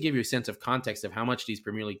 And just to give you a sense of context of how much these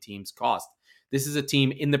Premier League teams cost, this is a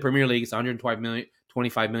team in the Premier League. It's $125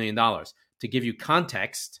 million. To give you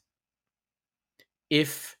context,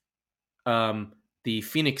 if the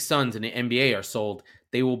Phoenix Suns in the NBA are sold,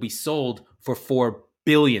 they will be sold for $4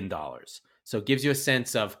 billion. So it gives you a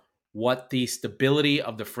sense of what the stability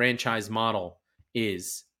of the franchise model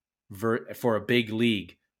is for a big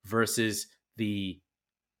league versus the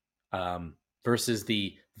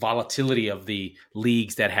volatility of the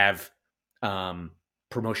leagues that have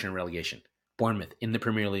promotion and relegation. Bournemouth in the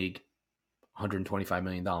Premier League, $125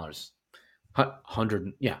 million.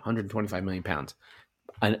 125 million pounds.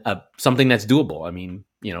 Something that's doable. I mean,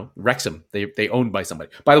 Wrexham, they owned by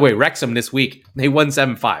somebody. By the way, Wrexham this week, they won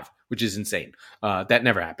 7-5, which is insane. That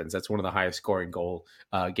never happens. That's one of the highest scoring goal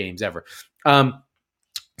games ever.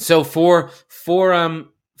 So for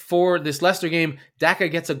this Leicester game, Daka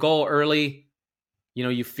gets a goal early.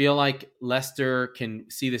 You feel like Leicester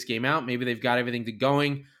can see this game out. Maybe they've got everything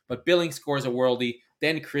going, but Billing scores a worldie.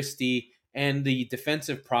 Then Christie, and the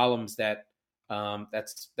defensive problems that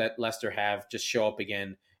Leicester have just show up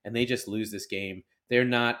again, and they just lose this game. They're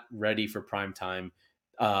not ready for prime time.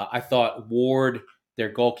 I thought Ward, their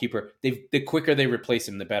goalkeeper, the quicker they replace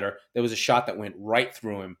him, the better. There was a shot that went right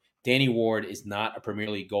through him. Danny Ward is not a Premier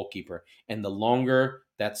League goalkeeper, and the longer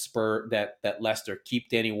that Leicester keep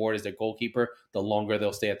Danny Ward as their goalkeeper, the longer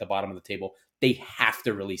they'll stay at the bottom of the table. They have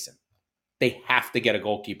to release him. They have to get a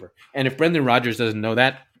goalkeeper. And if Brendan Rodgers doesn't know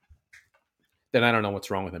that, then I don't know what's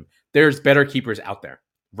wrong with him. There's better keepers out there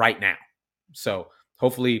right now. So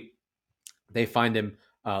hopefully they find him.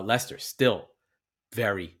 Leicester still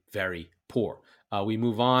very, very poor. We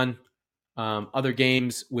move on. Other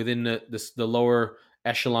games within the lower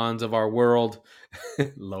echelons of our world.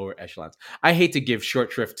 Lower echelons. I hate to give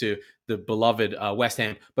short shrift to the beloved West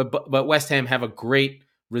Ham, but West Ham have a great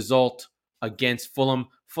result against Fulham.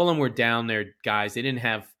 Fulham were down their guys. They didn't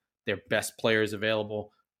have their best players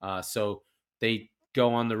available. So they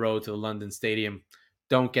go on the road to the London Stadium,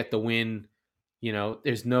 don't get the win.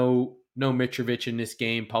 There's no Mitrovic in this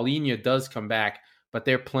game. Paulinho does come back, but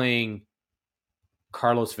they're playing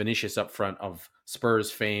Carlos Vinicius up front of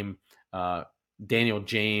Spurs fame, Daniel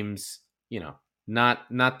James, not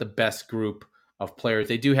the best group of players.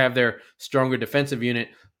 They do have their stronger defensive unit,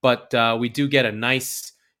 but we do get a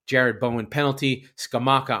nice Jared Bowen penalty,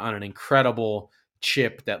 Skamaka on an incredible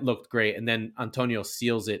chip that looked great, and then Antonio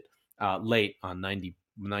seals it late on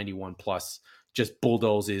 91 plus, just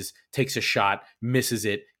bulldozes, takes a shot, misses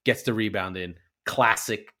it, gets the rebound in.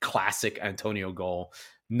 Classic Antonio goal.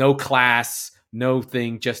 No class, no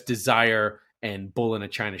thing, just desire and bull in a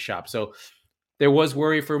china shop. So there was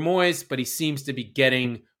worry for Moyes, but he seems to be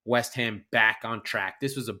getting West Ham back on track.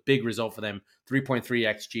 This was a big result for them, 3.3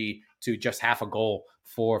 XG to just half a goal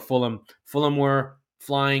for Fulham. Fulham were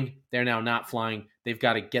flying. They're now not flying. They've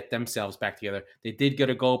got to get themselves back together. They did get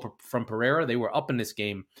a goal from Pereira. They were up in this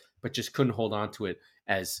game, but just couldn't hold on to it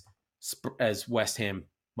as West Ham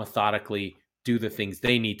methodically do the things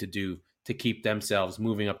they need to do to keep themselves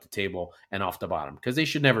moving up the table and off the bottom, because they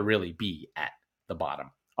should never really be at the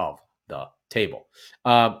bottom of the table.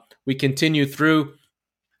 We continue through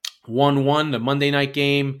 1-1, the Monday night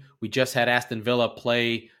game. We just had Aston Villa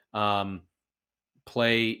play Nottingham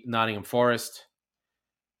Forest.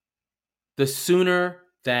 The sooner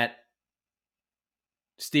that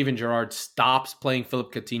Steven Gerrard stops playing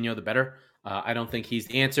Philippe Coutinho, the better. I don't think he's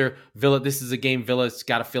the answer. Villa, this is a game Villa's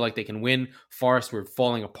got to feel like they can win. Forest were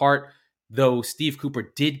falling apart. Though Steve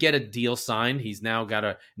Cooper did get a deal signed. He's now got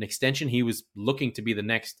an extension. He was looking to be the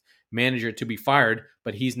next manager to be fired,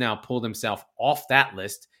 but he's now pulled himself off that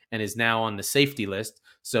list and is now on the safety list.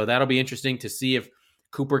 So that'll be interesting to see if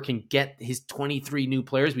Cooper can get his 23 new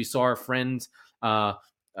players. We saw our friends from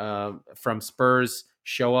Spurs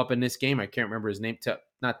show up in this game. I can't remember his name.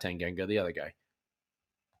 Not Tanganga, the other guy.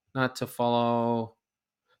 Not to follow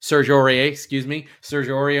Serge Aurier, excuse me. Serge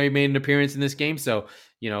Aurier made an appearance in this game. So,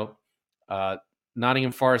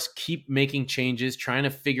 Nottingham Forest keep making changes, trying to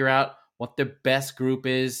figure out what their best group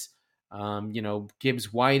is.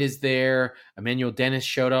 Gibbs White is there. Emmanuel Dennis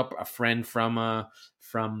showed up, a friend from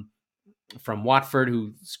Watford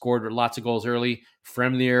who scored lots of goals early.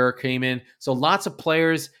 Fremlier came in. So lots of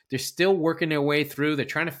players. They're still working their way through. They're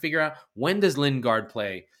trying to figure out, when does Lingard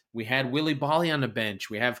play? We had Willy Bolly on the bench.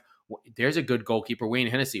 There's a good goalkeeper, Wayne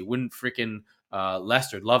Hennessy. Wouldn't freaking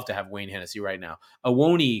Leicester love to have Wayne Hennessy right now.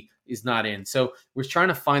 Awoni is not in. So we're trying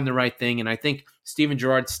to find the right thing. And I think Steven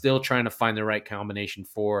Gerrard's still trying to find the right combination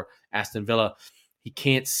for Aston Villa. He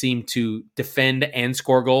can't seem to defend and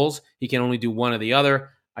score goals. He can only do one or the other.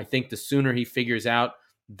 I think the sooner he figures out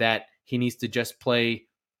that he needs to just play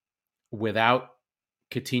without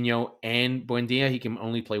Coutinho and Buendia, he can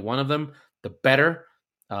only play one of them, the better.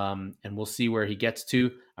 And we'll see where he gets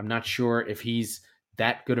to. I'm not sure if he's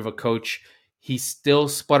that good of a coach. He's still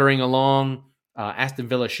sputtering along. Aston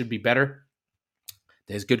Villa should be better.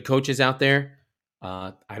 There's good coaches out there.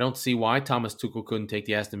 I don't see why Thomas Tuchel couldn't take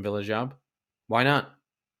the Aston Villa job. Why not?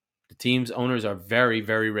 The team's owners are very,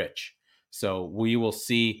 very rich. So we will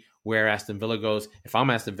see where Aston Villa goes. If I'm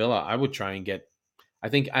Aston Villa, I would try and get... I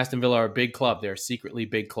think Aston Villa are a big club. They're a secretly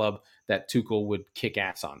big club that Tuchel would kick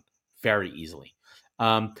ass on very easily.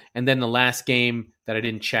 And then the last game that I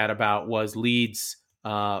didn't chat about was Leeds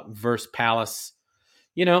versus Palace.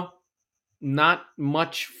 Not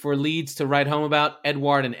much for Leeds to write home about.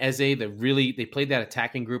 Edouard and Eze, they played that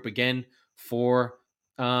attacking group again for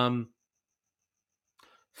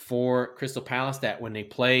Crystal Palace, that when they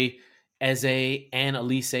play Eze and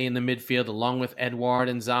Elise in the midfield, along with Edouard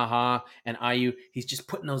and Zaha and Ayew, he's just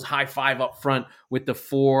putting those high five up front with the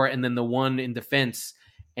 4 and then the 1 in defense.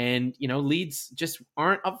 And, Leeds just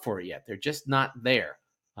aren't up for it yet. They're just not there.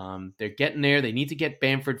 They're getting there. They need to get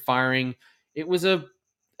Bamford firing. It was a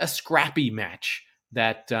scrappy match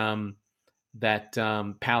that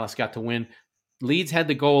Palace got to win. Leeds had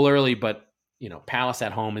the goal early, but, Palace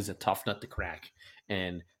at home is a tough nut to crack,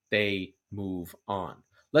 and they move on.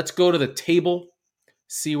 Let's go to the table,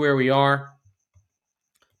 see where we are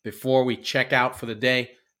before we check out for the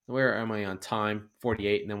day. Where am I on time?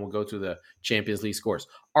 48, and then we'll go to the Champions League scores.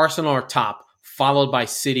 Arsenal are top, followed by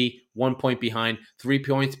City, 1 point behind. 3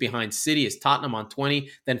 points behind City is Tottenham on 20.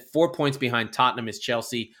 Then 4 points behind Tottenham is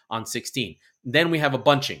Chelsea on 16. Then we have a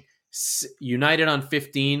bunching. United on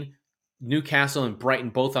 15. Newcastle and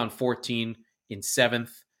Brighton both on 14 in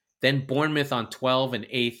 7th. Then Bournemouth on 12 and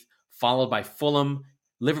 8th, followed by Fulham,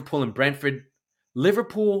 Liverpool and Brentford.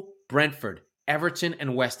 Liverpool, Brentford, Everton,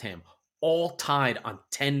 and West Ham all tied on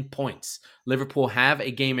 10 points. Liverpool have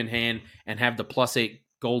a game in hand and have the +8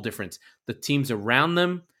 goal difference. The teams around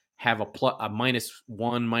them have a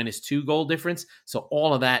 -1, -2 goal difference. So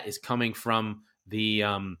all of that is coming from the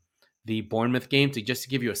Bournemouth game, to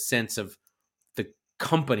give you a sense of the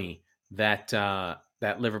company that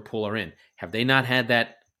Liverpool are in. Have they not had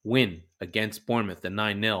that win against Bournemouth, the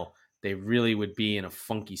 9-0, they really would be in a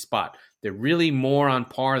funky spot. They're really more on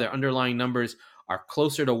par. Their underlying numbers are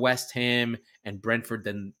closer to West Ham and Brentford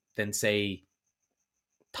than say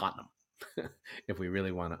Tottenham. If we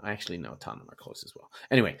really want to, actually no, Tottenham are close as well.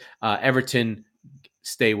 Anyway, Everton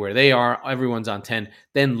stay where they are. Everyone's on 10.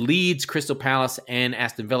 Then Leeds, Crystal Palace, and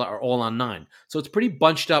Aston Villa are all on 9. So it's pretty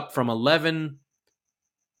bunched up from 11.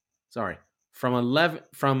 Sorry, from 11.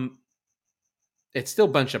 It's still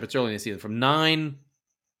bunched up. It's early in the season.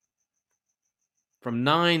 From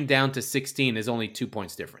 9 down to 16 is only 2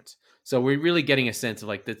 points difference. So we're really getting a sense of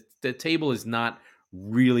like the table is not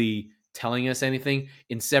really telling us anything.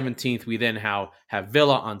 In 17th, we then have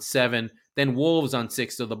Villa on 7, then Wolves on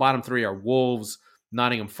 6. So the bottom 3 are Wolves,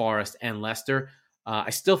 Nottingham Forest, and Leicester. I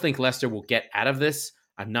still think Leicester will get out of this.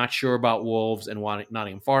 I'm not sure about Wolves and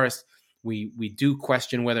Nottingham Forest. We do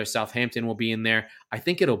question whether Southampton will be in there. I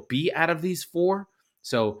think it'll be out of these 4.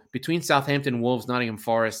 So between Southampton, Wolves, Nottingham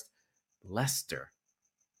Forest, Leicester.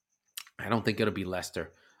 I don't think it'll be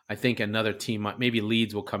Leicester. I think another team, maybe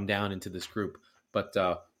Leeds, will come down into this group. But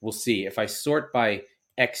we'll see. If I sort by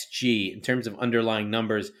XG, in terms of underlying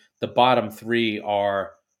numbers, the bottom 3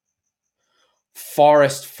 are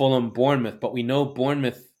Forest, Fulham, Bournemouth. But we know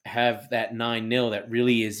Bournemouth have that 9-0 that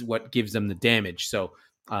really is what gives them the damage. So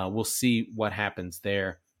we'll see what happens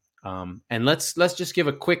there. And let's just give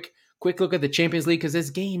a quick look at the Champions League because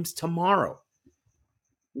there's games tomorrow.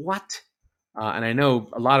 What? And I know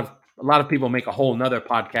a lot of people make a whole nother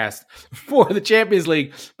podcast for the Champions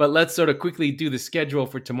League, but let's sort of quickly do the schedule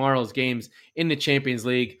for tomorrow's games in the Champions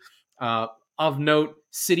League. Of note,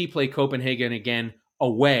 City play Copenhagen again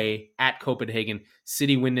away at Copenhagen.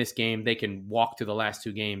 City win this game. They can walk to the last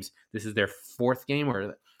 2 games. This is their 4th game.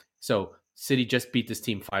 So City just beat this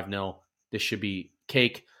team 5-0. This should be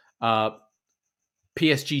cake.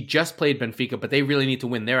 PSG just played Benfica, but they really need to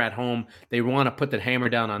win. They're at home. They want to put the hammer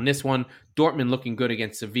down on this one. Dortmund looking good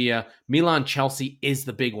against Sevilla. Milan-Chelsea is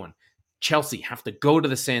the big one. Chelsea have to go to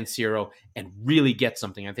the San Siro and really get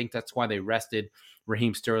something. I think that's why they rested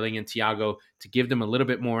Raheem Sterling and Thiago, to give them a little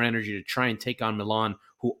bit more energy to try and take on Milan,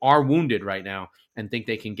 who are wounded right now and think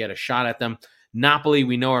they can get a shot at them. Napoli,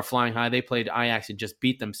 we know, are flying high. They played Ajax and just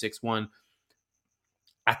beat them 6-1.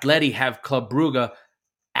 Atleti have Club Brugge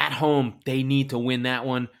at home. They need to win that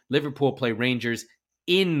one. Liverpool play Rangers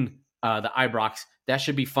in the Ibrox. That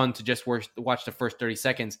should be fun to just watch the first 30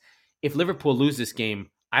 seconds. If Liverpool lose this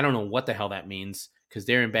game, I don't know what the hell that means because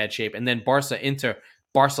they're in bad shape. And then Inter.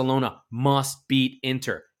 Barcelona must beat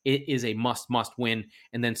Inter. It is a must win.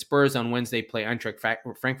 And then Spurs on Wednesday play Eintracht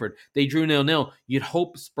Frankfurt. They drew 0-0. You'd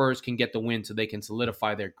hope Spurs can get the win so they can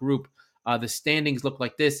solidify their group. The standings look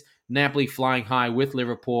like this. Napoli flying high with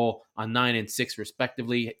Liverpool on 9 and 6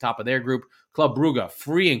 respectively, top of their group. Club Brugge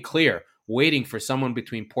free and clear, waiting for someone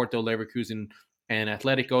between Porto, Leverkusen, and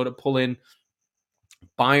Atletico to pull in.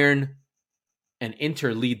 Bayern and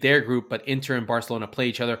Inter lead their group, but Inter and Barcelona play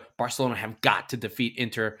each other. Barcelona have got to defeat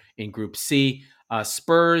Inter in Group C.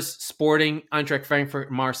 Spurs, Sporting, Eintracht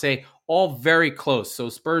Frankfurt, Marseille, all very close. So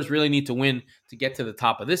Spurs really need to win to get to the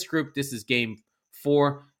top of this group. This is game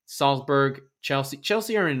 4. Salzburg, Chelsea.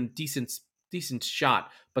 Chelsea are in decent shot,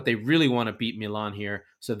 but they really want to beat Milan here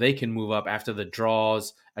so they can move up after the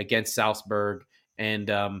draws against Salzburg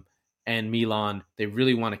and Milan. They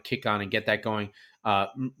really want to kick on and get that going.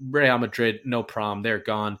 Real Madrid, no problem. They're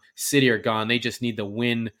gone. City are gone. They just need the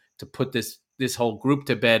win to put this whole group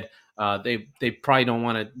to bed. They probably don't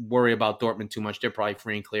want to worry about Dortmund too much. They're probably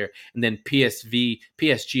free and clear. And then PSG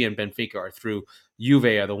and Benfica are through. Juve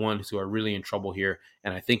are the ones who are really in trouble here.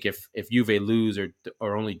 And I think if Juve lose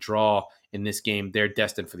or only draw in this game, they're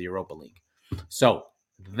destined for the Europa League. So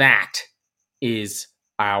that is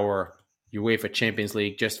our UEFA Champions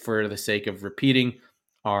League. Just for the sake of repeating,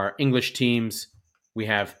 our English teams, we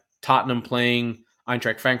have Tottenham playing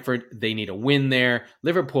Eintracht Frankfurt. They need a win there.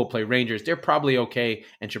 Liverpool play Rangers. They're probably okay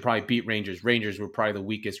and should probably beat Rangers. Rangers were probably the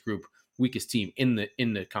weakest team in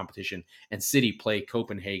the competition. And City play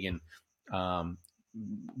Copenhagen.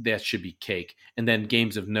 That should be cake. And then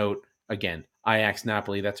games of note, again, Ajax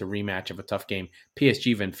Napoli, that's a rematch of a tough game.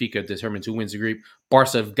 PSG Benfica determines who wins the group.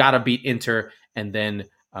 Barca have got to beat Inter. And then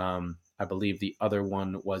I believe the other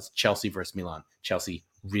one was Chelsea versus Milan. Chelsea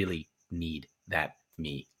really need that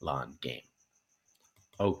Milan game.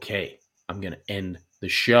 Okay, I'm going to end the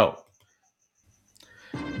show.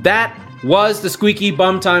 That was the Squeaky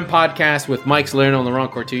Bum Time podcast with Mike Salerno and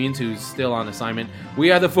Laurent Courtilians, who's still on assignment.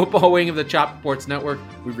 We are the football wing of the Chop Sports Network.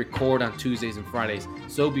 We record on Tuesdays and Fridays,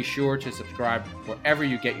 so be sure to subscribe wherever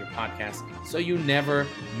you get your podcasts so you never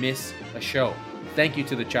miss a show. Thank you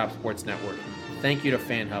to the Chop Sports Network. Thank you to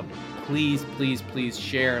FanHub. Please, please, please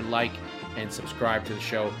share, like, and subscribe to the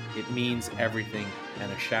show. It means everything.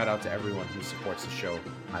 And a shout out to everyone who supports the show.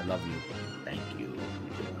 I love you. Thank you.